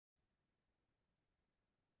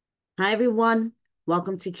Hi, everyone.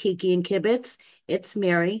 Welcome to Kiki and Kibitz. It's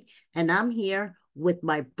Mary, and I'm here with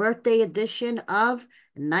my birthday edition of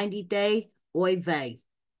 90 Day Oy Vey.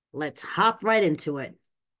 Let's hop right into it.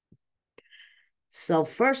 So,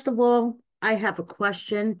 first of all, I have a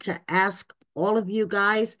question to ask all of you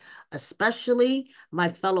guys, especially my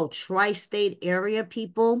fellow tri state area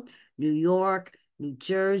people, New York, New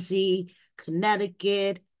Jersey,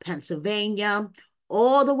 Connecticut, Pennsylvania,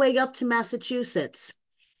 all the way up to Massachusetts.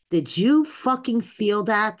 Did you fucking feel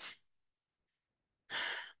that?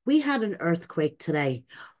 We had an earthquake today.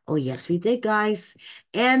 Oh, yes, we did, guys.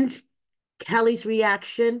 And Kelly's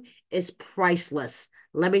reaction is priceless.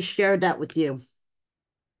 Let me share that with you.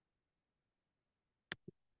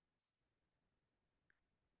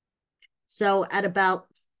 So at about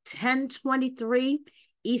 10:23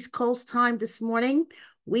 East Coast time this morning,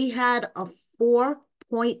 we had a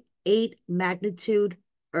 4.8 magnitude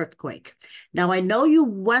earthquake. Now I know you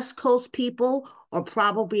West Coast people are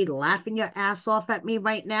probably laughing your ass off at me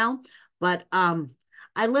right now, but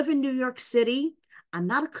I live in New York City. I'm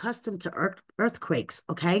not accustomed to earthquakes,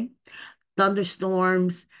 okay?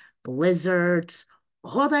 Thunderstorms, blizzards,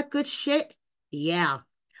 all that good shit. Yeah,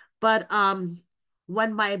 but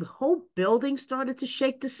when my whole building started to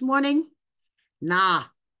shake this morning, nah,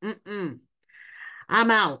 mm-mm, I'm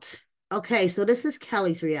out. Okay, so this is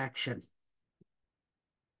Kelly's reaction.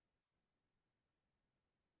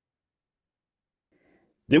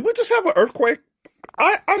 Did we just have an earthquake?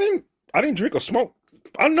 I didn't drink or smoke.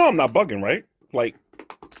 I know I'm not bugging, right? Like,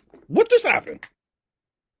 what just happened?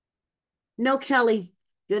 No, Kelly,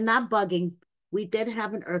 you're not bugging. We did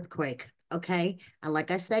have an earthquake, okay? And like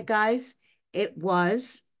I said, guys, it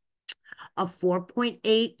was a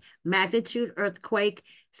 4.8 magnitude earthquake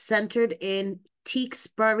centered in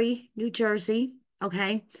Tewksbury, New Jersey,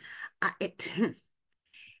 okay? It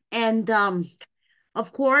and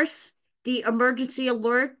Of course, the emergency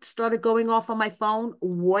alert started going off on my phone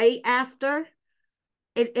way after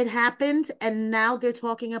it happened. And now they're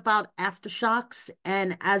talking about aftershocks.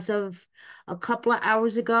 And as of a couple of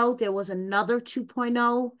hours ago, there was another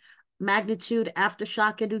 2.0 magnitude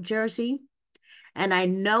aftershock in New Jersey. And I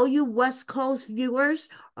know you West Coast viewers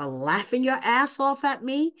are laughing your ass off at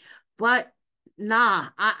me, but nah,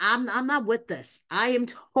 I'm not with this. I am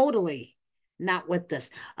totally not with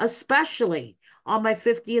this, especially on my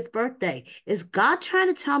 50th birthday. Is God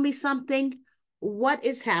trying to tell me something? What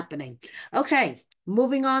is happening? Okay,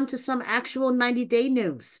 moving on to some actual 90-day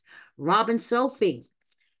news. Rob and Sophie.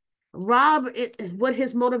 With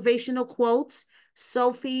his motivational quotes,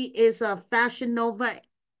 Sophie is a Fashion Nova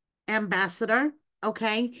ambassador,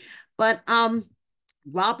 okay? But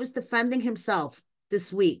Rob is defending himself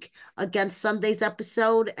this week against Sunday's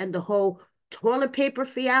episode and the whole toilet paper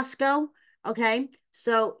fiasco, okay?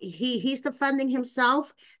 So he's defending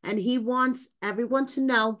himself and he wants everyone to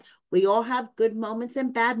know we all have good moments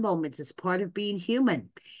and bad moments. It's part of being human.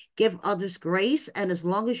 Give others grace, and as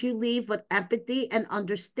long as you leave with empathy and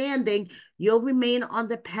understanding, you'll remain on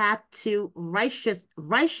the path to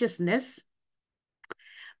righteousness,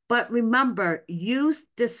 but remember, use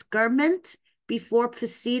discernment before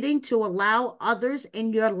proceeding to allow others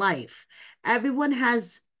in your life. Everyone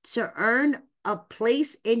has to earn a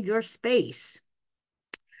place in your space.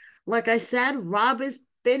 Like I said, Rob has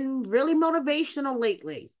been really motivational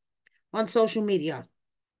lately on social media.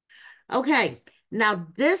 Okay, now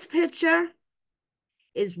this picture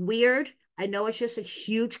is weird. I know it's just a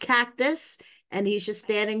huge cactus and he's just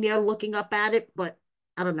standing there looking up at it, but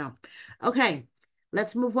I don't know. Okay,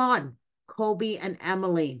 let's move on. Kobe and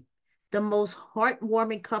Emily, the most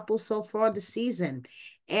heartwarming couple so far this season.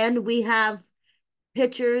 And we have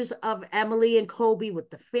pictures of Emily and Kobe with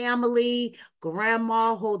the family,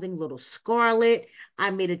 grandma holding little Scarlett.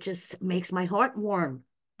 I mean, it just makes my heart warm.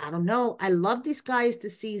 I don't know. I love these guys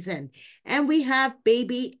this season. And we have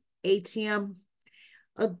baby ATM,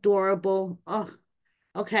 adorable. Oh,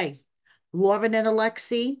 okay. Lauren and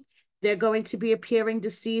Alexi, they're going to be appearing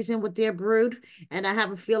this season with their brood. And I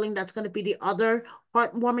have a feeling that's going to be the other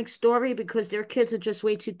heartwarming story because their kids are just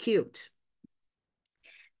way too cute.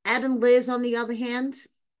 Ed and Liz, on the other hand,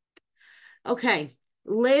 okay.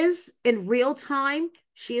 Liz, in real time,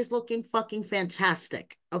 she is looking fucking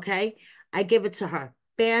fantastic. Okay. I give it to her.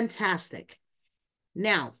 Fantastic.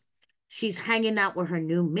 Now, she's hanging out with her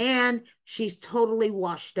new man. She's totally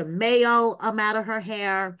washed the mayo out of her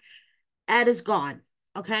hair. Ed is gone.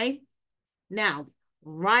 Okay. Now,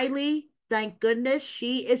 Riley, thank goodness,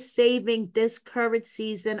 she is saving this current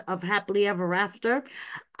season of Happily Ever After.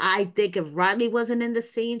 I think if Riley wasn't in the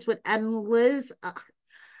scenes with Ed and Liz,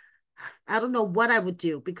 I don't know what I would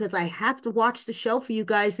do because I have to watch the show for you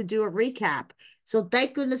guys to do a recap. So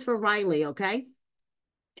thank goodness for Riley, okay?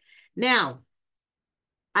 Now,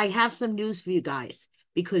 I have some news for you guys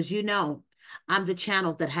because you know I'm the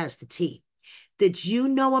channel that has the tea. Did you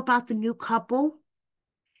know about the new couple?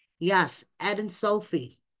 Yes, Ed and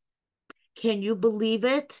Sophie. Can you believe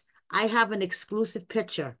it? I have an exclusive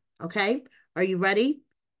picture, okay? Are you ready?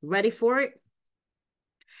 Ready for it?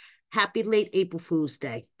 Happy late April Fool's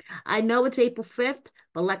Day. I know it's April 5th,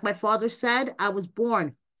 but like my father said, I was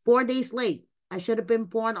born 4 days late. I should have been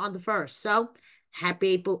born on the 1st. So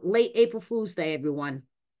late April Fool's Day, everyone.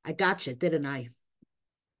 I got you, didn't I?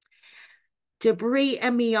 Jabri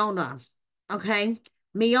and Miona. Okay.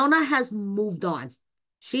 Miona has moved on.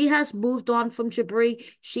 She has moved on from Jabri.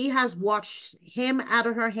 She has washed him out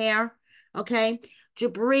of her hair. Okay.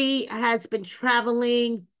 Jabri has been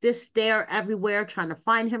traveling this, there, everywhere, trying to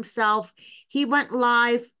find himself. He went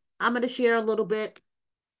live. I'm going to share a little bit.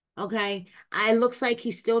 Okay. It looks like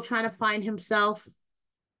he's still trying to find himself.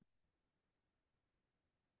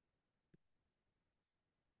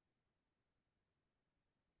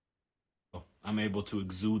 I'm able to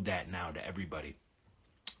exude that now to everybody.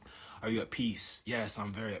 Are you at peace? Yes,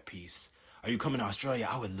 I'm very at peace. Are you coming to Australia?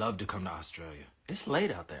 I would love to come to Australia. It's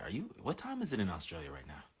late out there. Are you? What time is it in Australia right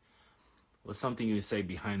now? What's something you would say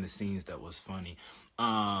behind the scenes that was funny?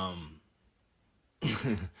 Um,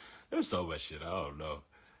 there's so much shit. I don't know.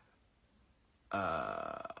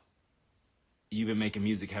 You've been making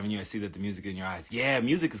music, haven't you? I see that the music in your eyes. Yeah,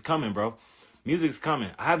 music is coming, bro. Music's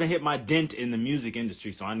coming. I haven't hit my dent in the music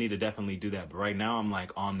industry, so I need to definitely do that. But right now, I'm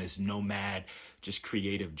like on this nomad, just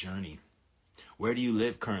creative journey. Where do you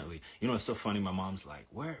live currently? You know, it's so funny. My mom's like,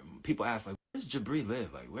 where? People ask, like, where's Jabri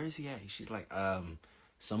live? Like, where is he at? She's like,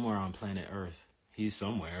 somewhere on planet Earth. He's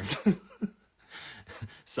somewhere.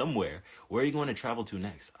 Somewhere. Where are you going to travel to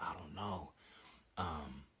next? I don't know. I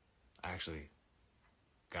actually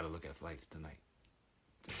got to look at flights tonight.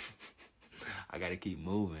 I gotta keep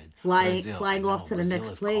moving. Brazil, I Flying know off to the Brazil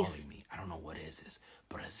next is place. calling me. I don't know what is this.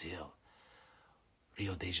 Brazil,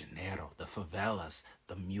 Rio de Janeiro, the favelas,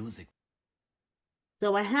 the music.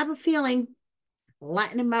 So I have a feeling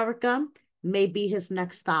Latin America may be his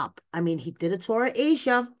next stop. I mean, he did a tour of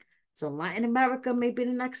Asia, so Latin America may be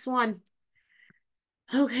the next one.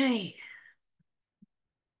 Okay,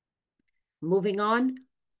 moving on.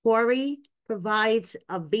 Corey provides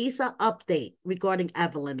a visa update regarding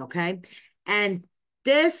Evelyn, okay? And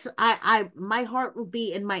this, my heart would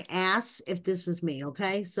be in my ass if this was me,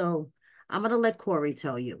 okay? So I'm gonna let Corey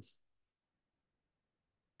tell you.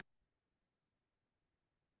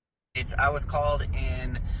 I was called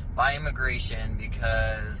in by immigration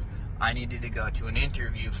because I needed to go to an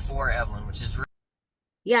interview for Evelyn, which is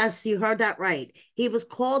Yes, you heard that right. He was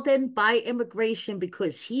called in by immigration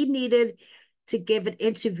because he needed to give an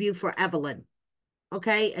interview for Evelyn.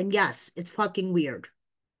 Okay. And yes, it's fucking weird.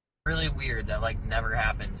 really weird. That like never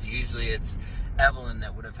happens. Usually it's Evelyn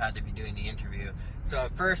that would have had to be doing the interview. So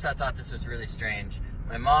at first I thought this was really strange.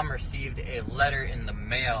 My mom received a letter in the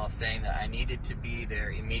mail saying that I needed to be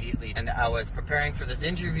there immediately, and I was preparing for this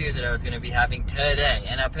interview that I was going to be having today,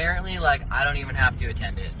 and apparently like I don't even have to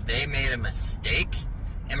attend it. They made a mistake.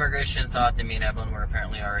 Immigration thought that me and Evelyn were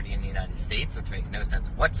apparently already in the United States, which makes no sense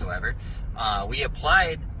whatsoever. We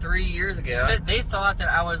applied 3 years ago. They thought that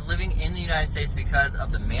I was living in the United States because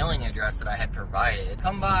of the mailing address that I had provided.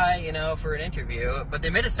 Come by, you know, for an interview, but they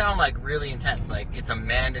made it sound like really intense, like it's a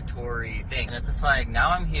mandatory thing. And it's just like,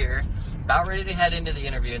 now I'm here, about ready to head into the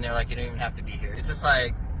interview, and they're like, you don't even have to be here. It's just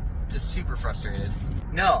like, just super frustrated.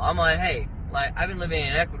 No, I'm like, hey, like I've been living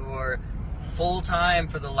in Ecuador full time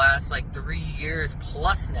for the last like 3 years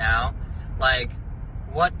plus now. Like,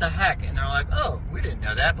 what the heck? And they're like, oh, we didn't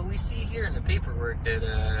know that, but we see here in the paperwork that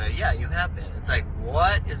yeah, you have been. It's like,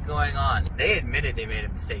 what is going on? They admitted they made a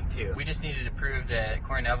mistake too. We just needed to prove that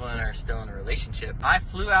Corey and Evelyn are still in a relationship. I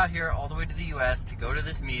flew out here all the way to the US to go to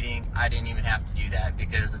this meeting. I didn't even have to do that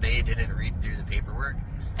because they didn't read through the paperwork,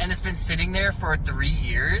 and it's been sitting there for 3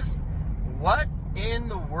 years. What in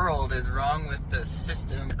the world is wrong with the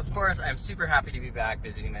system? Of course, I'm super happy to be back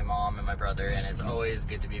visiting my mom and my brother, and it's always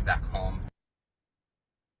good to be back home.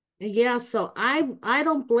 Yeah, so I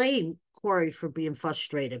don't blame Corey for being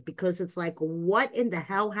frustrated because it's like, what in the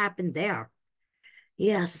hell happened there?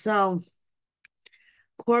 Yeah, so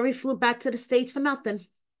Corey flew back to the States for nothing.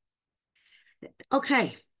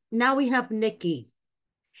 Okay, now we have Nikki.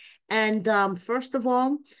 And first of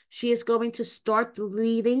all, she is going to start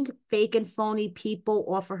deleting fake and phony people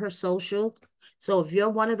off of her social. So if you're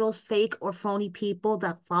one of those fake or phony people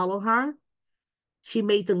that follow her, she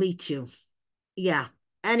may delete you. Yeah.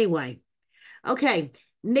 Anyway, okay.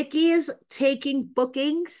 Nikki is taking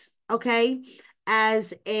bookings, okay,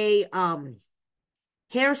 as a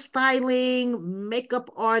hairstyling, makeup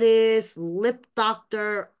artist, lip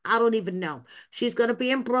doctor. I don't even know. She's going to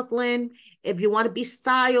be in Brooklyn. If you want to be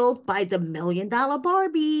styled by the $1 Million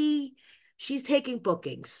Barbie, she's taking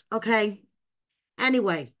bookings. Okay.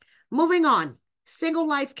 Anyway, moving on. Single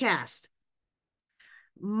life cast.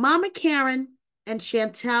 Mama Karen and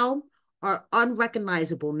Chantel are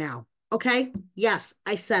unrecognizable now. Okay? Yes,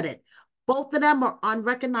 I said it. Both of them are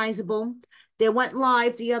unrecognizable. They went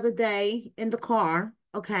live the other day in the car.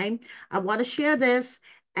 Okay? I want to share this.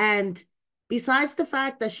 And besides the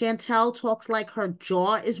fact that Chantel talks like her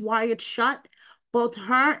jaw is wired shut, both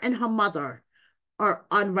her and her mother are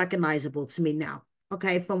unrecognizable to me now.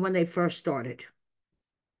 Okay? From when they first started.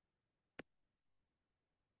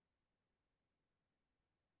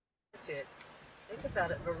 Think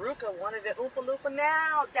about it. Veruca wanted an Oompa Loompa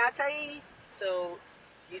now, Date. So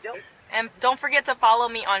you don't. And don't forget to follow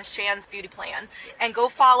me on Shan's Beauty Plan. Yes. And go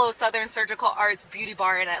follow Southern Surgical Arts Beauty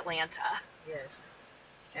Bar in Atlanta. Yes.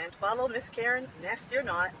 And follow Miss Karen, Nasty or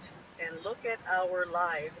Not, and look at our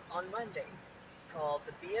live on Monday called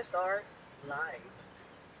the BSR Live.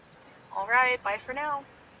 All right. Bye for now.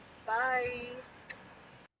 Bye.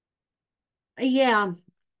 Yeah.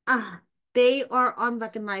 They are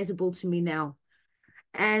unrecognizable to me now.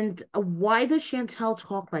 And why does Chantel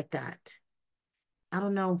talk like that? I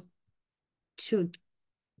don't know. Too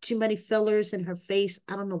many fillers in her face.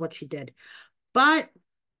 I don't know what she did. But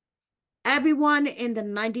everyone in the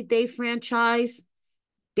 90-Day franchise,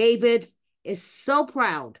 David is so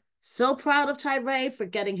proud of Tyree for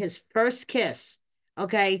getting his first kiss,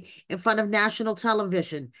 okay, in front of national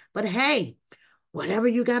television. But hey, whatever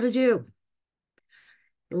you got to do.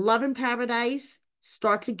 Love in Paradise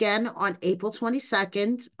starts again on April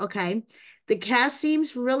 22nd, okay? The cast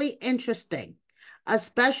seems really interesting,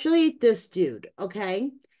 especially this dude,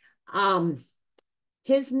 okay? Um,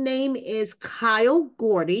 his name is Kyle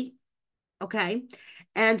Gordy, okay?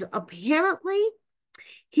 And apparently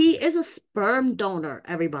he is a sperm donor,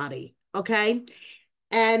 everybody, okay?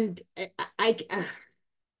 And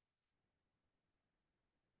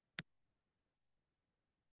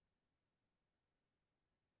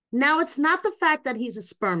now it's not the fact that he's a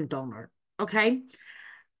sperm donor, okay?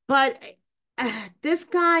 But this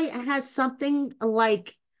guy has something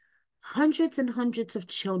like hundreds and hundreds of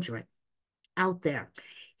children out there.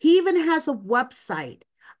 He even has a website,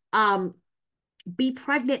 um, Be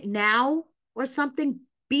Pregnant Now or something,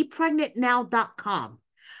 bepregnantnow.com.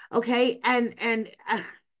 Okay. And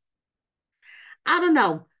I don't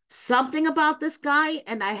know, something about this guy,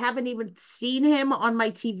 and I haven't even seen him on my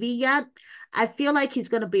TV yet. I feel like he's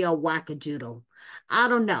going to be a wackadoodle. I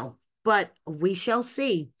don't know, but we shall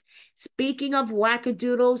see. Speaking of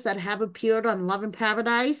wackadoodles that have appeared on Love in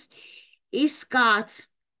Paradise, E. Scott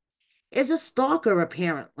is a stalker,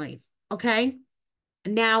 apparently. Okay.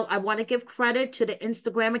 Now, I want to give credit to the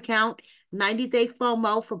Instagram account 90 Day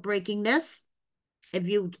FOMO for breaking this. If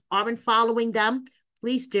you aren't following them,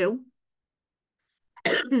 please do.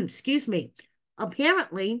 Excuse me.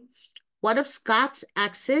 Apparently, one of Scott's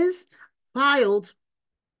exes filed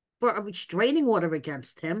for a restraining order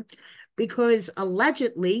against him because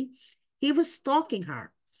allegedly he was stalking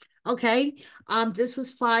her. Okay. This was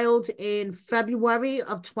filed in February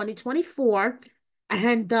of 2024.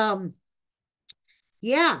 And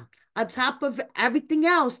yeah, on top of everything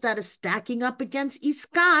else that is stacking up against E.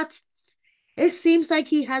 Scott, it seems like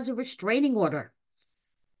he has a restraining order.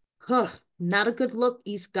 Huh, not a good look,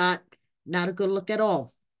 E. Scott. Not a good look at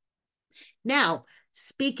all. Now,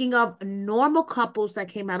 speaking of normal couples that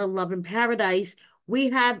came out of Love in Paradise, we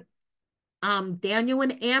have Daniel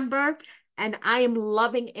and Amber, and I am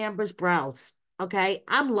loving Amber's brows. Okay,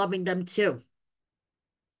 I'm loving them too.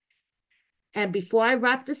 And before I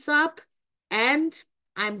wrap this up, and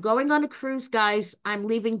I'm going on a cruise, guys. I'm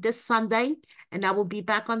leaving this Sunday, and I will be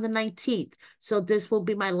back on the 19th. So this will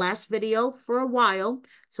be my last video for a while.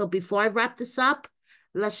 So before I wrap this up,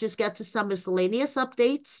 let's just get to some miscellaneous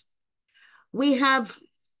updates. We have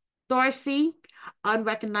Darcy,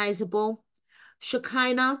 unrecognizable.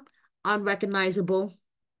 Shekinah, unrecognizable.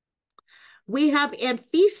 We have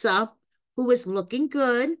Anfisa, who is looking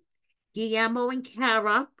good. Guillermo and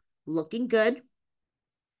Kara, looking good.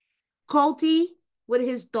 Colty with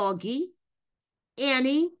his doggy.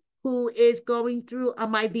 Annie, who is going through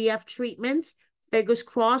IVF treatments. Fingers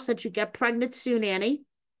crossed that you get pregnant soon, Annie.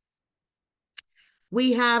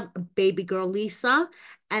 We have baby girl Lisa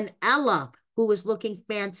and Ella, who is looking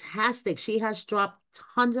fantastic. She has dropped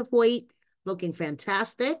tons of weight, looking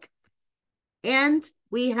fantastic. And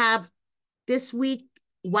we have this week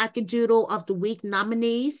Wackadoodle of the Week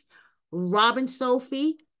nominees. Rob and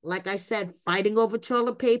Sophie, like I said, fighting over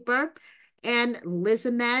toilet paper. and Liz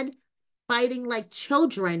and Ned fighting like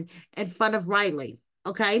children in front of Riley.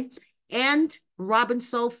 Okay. And Rob and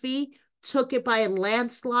Sophie took it by a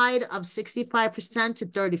landslide of 65% to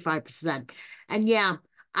 35%. And yeah,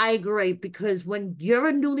 I agree because when you're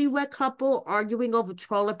a newlywed couple arguing over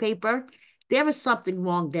toilet paper, there is something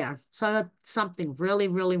wrong there. So something really,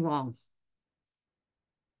 really wrong.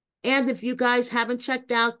 And if you guys haven't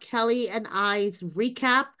checked out Kelly and I's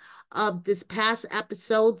recap of this past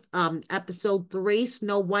episode, episode 3,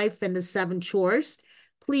 Snow White and the Seven Chores,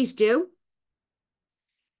 please do.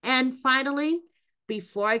 And finally,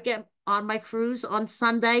 before I get on my cruise on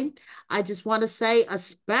Sunday, I just want to say,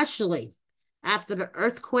 especially after the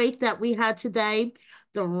earthquake that we had today,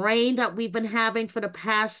 the rain that we've been having for the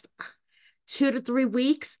past 2 to 3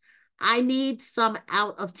 weeks, I need some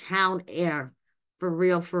out of town air. For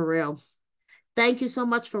real, for real. Thank you so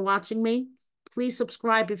much for watching me. Please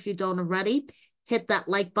subscribe if you don't already. Hit that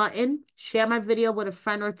like button, share my video with a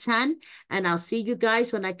friend or 10, and I'll see you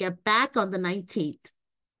guys when I get back on the 19th.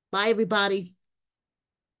 Bye, everybody.